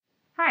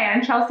Hi,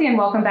 I'm Chelsea, and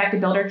welcome back to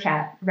Builder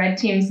Chat, Red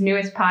Team's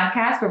newest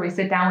podcast where we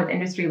sit down with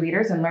industry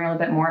leaders and learn a little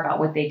bit more about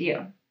what they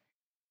do.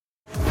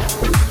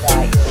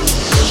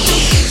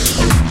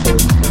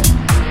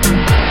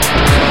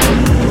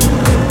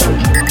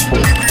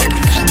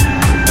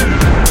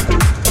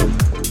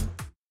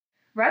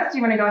 Russ, do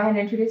you want to go ahead and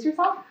introduce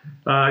yourself?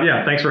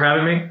 Yeah, thanks for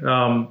having me.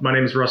 My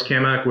name is Russ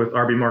Kamak with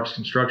RB Marks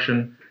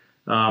Construction.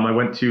 I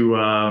went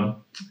to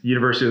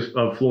University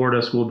of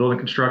Florida School of Building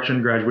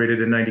Construction,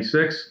 graduated in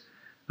 '96.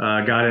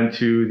 Got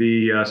into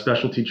the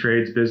specialty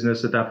trades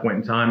business at that point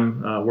in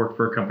time, worked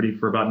for a company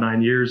for about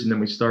 9 years, and then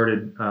we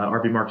started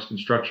RB Marks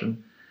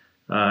Construction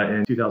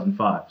in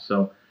 2005.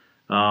 So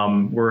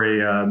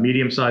we're a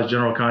medium-sized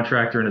general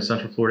contractor in the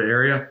Central Florida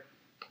area.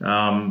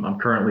 I'm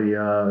currently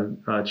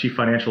Chief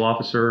Financial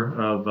Officer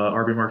of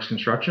RB Marks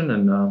Construction,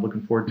 and looking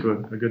forward to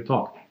a good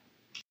talk.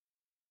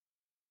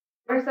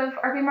 Of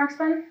RB Marks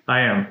then?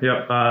 I am,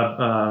 yep.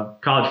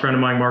 College friend of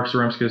mine, Mark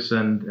Zaremskis,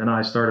 and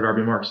I started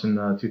RB Marks in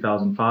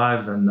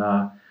 2005, and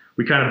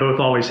we kind of both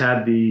always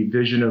had the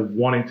vision of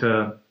wanting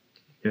to,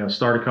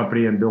 start a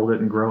company and build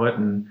it and grow it,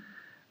 and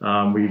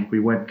we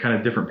went kind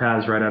of different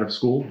paths right out of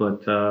school,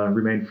 but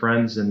remained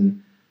friends,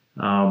 and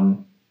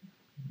kind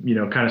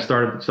of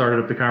started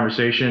up the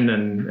conversation,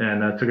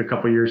 and took a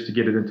couple years to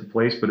get it into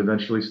place, but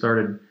eventually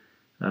started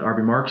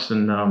RB Marks,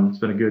 and it's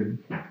been a good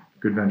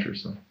venture.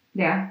 So.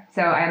 Yeah.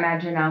 So I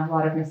imagine a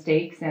lot of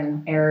mistakes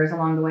and errors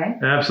along the way.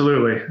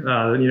 Absolutely.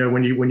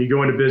 When you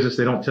go into business,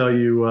 they don't tell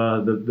you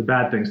the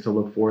bad things to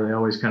look for. They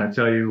always kind of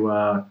tell you,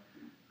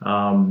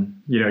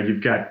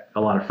 you've got a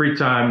lot of free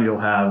time.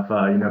 You'll have,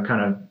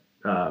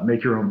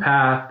 make your own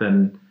path,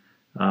 and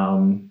a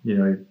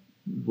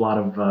lot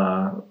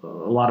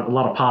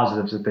of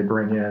positives that they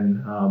bring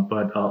in.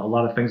 But a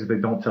lot of things that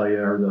they don't tell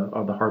you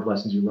are the hard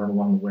lessons you learn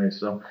along the way.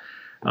 So.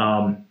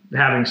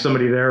 Having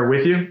somebody there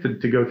with you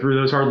to go through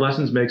those hard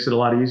lessons makes it a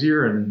lot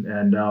easier,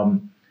 and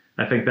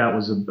I think that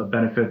was a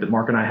benefit that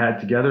Mark and I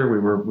had together. We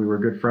were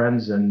good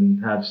friends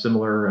and have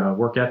similar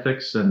work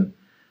ethics, and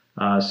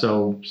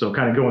so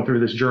kind of going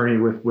through this journey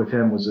with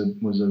him was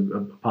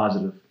a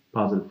positive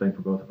thing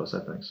for both of us,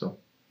 I think. So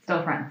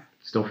still friends.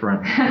 Still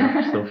friends.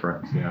 Yeah, still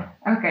friends. Yeah.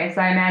 Okay,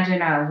 so I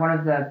imagine one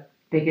of the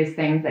biggest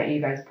things that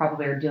you guys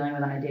probably are dealing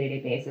with on a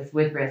day-to-day basis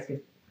with risk is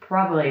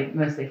probably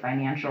mostly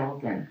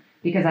financials, and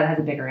because that has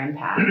a bigger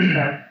impact.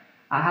 So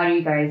how do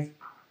you guys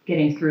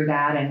getting through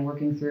that and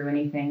working through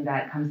anything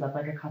that comes up,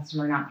 like a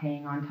customer not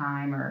paying on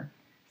time or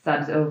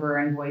subs over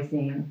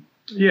invoicing?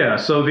 Yeah,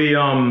 so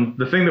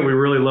the thing that we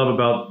really love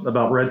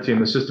about Red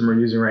Team, the system we're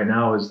using right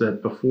now, is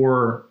that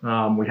before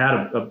we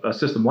had a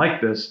system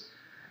like this,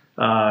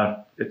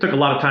 it took a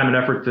lot of time and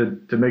effort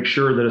to make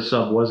sure that a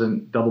sub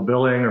wasn't double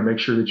billing, or make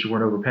sure that you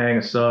weren't overpaying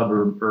a sub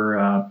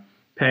or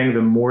paying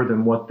them more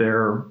than what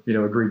their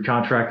agreed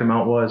contract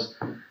amount was.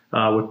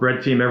 With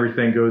Red Team,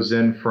 everything goes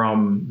in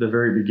from the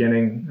very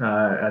beginning,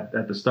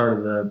 at the start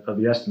of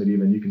the estimate.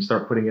 Even you can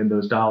start putting in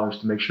those dollars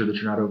to make sure that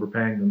you're not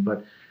overpaying them.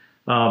 But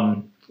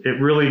it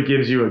really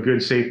gives you a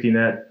good safety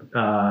net,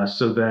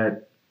 so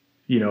that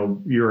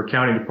your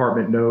accounting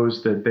department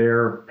knows that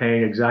they're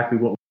paying exactly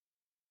what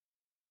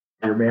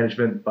your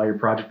management, by your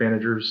project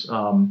managers.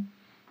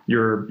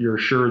 You're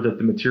sure that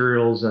the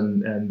materials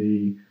and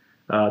the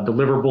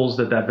deliverables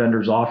that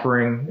vendor's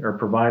offering or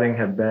providing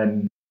have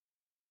been.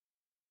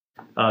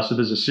 So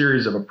there's a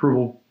series of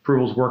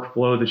approvals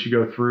workflow that you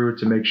go through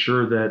to make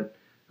sure that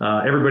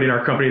everybody in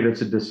our company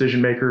that's a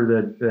decision maker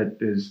that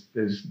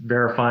is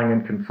verifying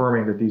and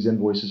confirming that these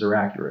invoices are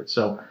accurate.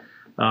 So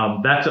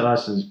that to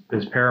us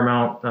is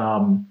paramount.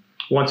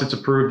 Once it's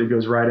approved, it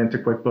goes right into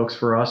QuickBooks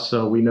for us,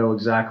 so we know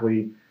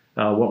exactly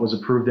what was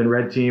approved in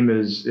Red Team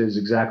is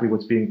exactly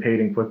what's being paid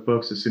in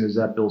QuickBooks. As soon as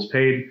that bill's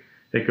paid,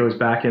 it goes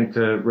back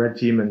into Red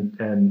Team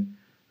and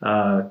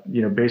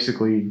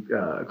basically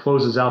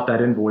closes out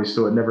that invoice,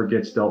 so it never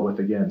gets dealt with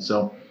again.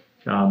 So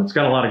it's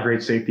got a lot of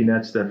great safety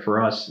nets that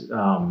for us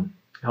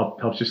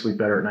helps you sleep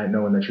better at night,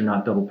 knowing that you're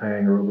not double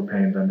paying or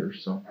overpaying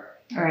vendors. So.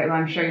 All right. Well,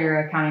 I'm sure your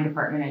accounting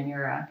department and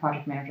your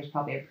project managers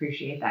probably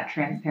appreciate that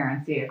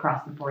transparency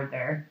across the board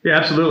there. Yeah,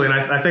 absolutely. And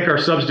I think our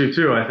subs do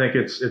too. I think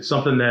it's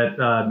something that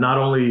not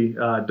only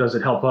does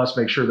it help us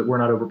make sure that we're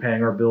not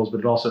overpaying our bills, but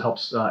it also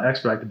helps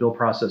expedite the bill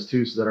process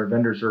too, so that our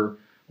vendors are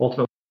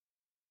ultimately.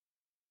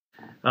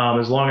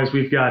 As long as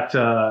we've got,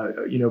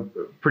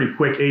 pretty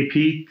quick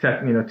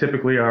AP,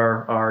 typically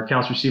our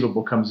accounts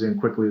receivable comes in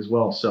quickly as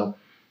well. So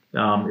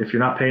if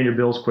you're not paying your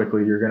bills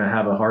quickly, you're going to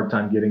have a hard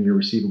time getting your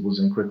receivables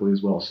in quickly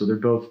as well. So they're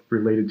both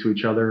related to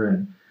each other,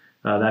 and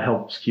that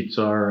helps keep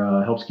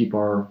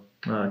our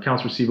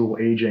accounts receivable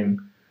aging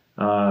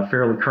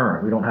fairly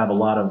current. We don't have a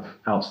lot of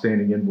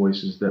outstanding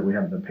invoices that we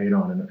haven't been paid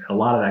on, and a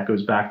lot of that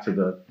goes back to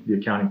the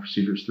accounting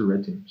procedures through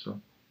Red Team. So.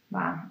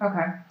 Wow.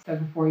 Okay. So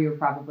before you were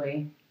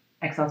probably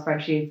Excel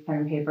spreadsheets, pen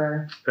and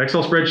paper.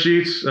 Excel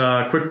spreadsheets,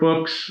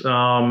 QuickBooks,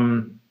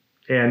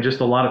 and just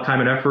a lot of time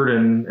and effort,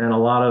 and a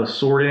lot of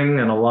sorting,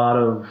 and a lot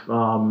of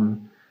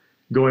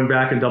going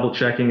back and double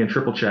checking and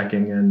triple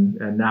checking,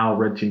 and now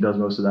Red Team does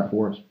most of that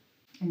for us.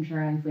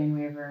 Insurance, lien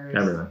waivers,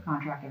 everything,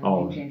 contract,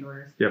 everything, change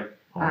orders. Yep.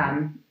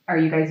 Are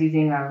you guys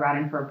using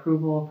routing for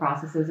approval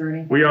processes or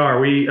anything? We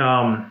are.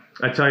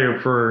 I tell you,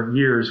 for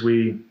years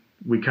we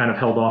kind of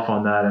held off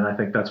on that, and I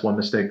think that's one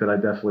mistake that I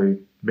definitely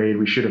made.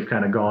 We should have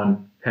kind of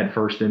gone head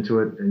first into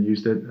it and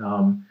used it.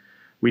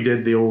 We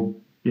did the old,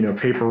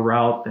 paper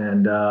route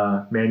and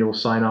manual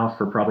sign off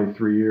for probably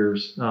 3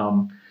 years.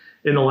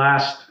 In the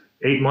last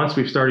 8 months,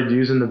 we've started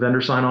using the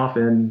vendor sign off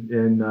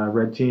in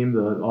Red Team,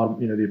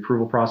 the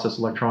approval process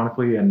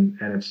electronically, and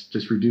it's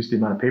just reduced the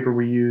amount of paper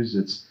we use.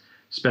 It's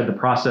sped the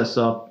process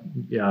up.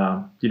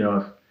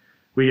 If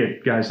we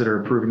get guys that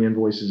are approving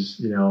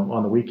invoices,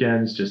 on the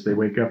weekends, just they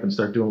wake up and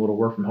start doing a little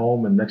work from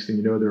home, and next thing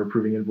you know, they're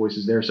approving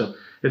invoices there. So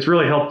it's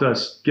really helped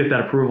us get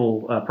that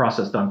approval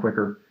process done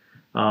quicker.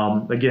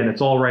 Again,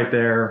 it's all right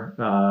there.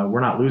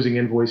 We're not losing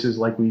invoices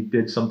like we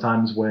did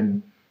sometimes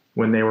when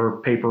they were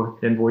paper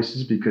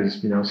invoices,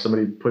 because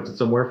somebody puts it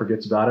somewhere,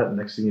 forgets about it, and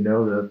next thing you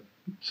know, the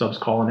sub's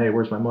calling, hey,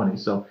 where's my money?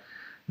 So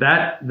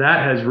that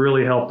has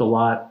really helped a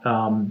lot.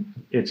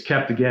 It's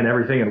kept, again,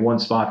 everything in one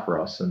spot for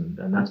us, and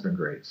that's been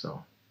great.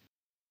 So.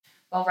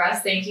 Well,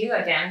 Russ, thank you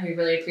again. We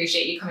really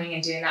appreciate you coming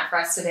and doing that for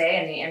us today,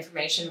 and the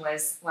information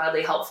was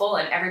wildly helpful.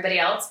 And everybody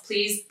else,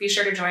 please be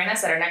sure to join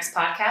us at our next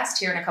podcast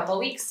here in a couple of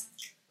weeks.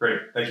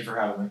 Great. Thank you for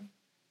having me.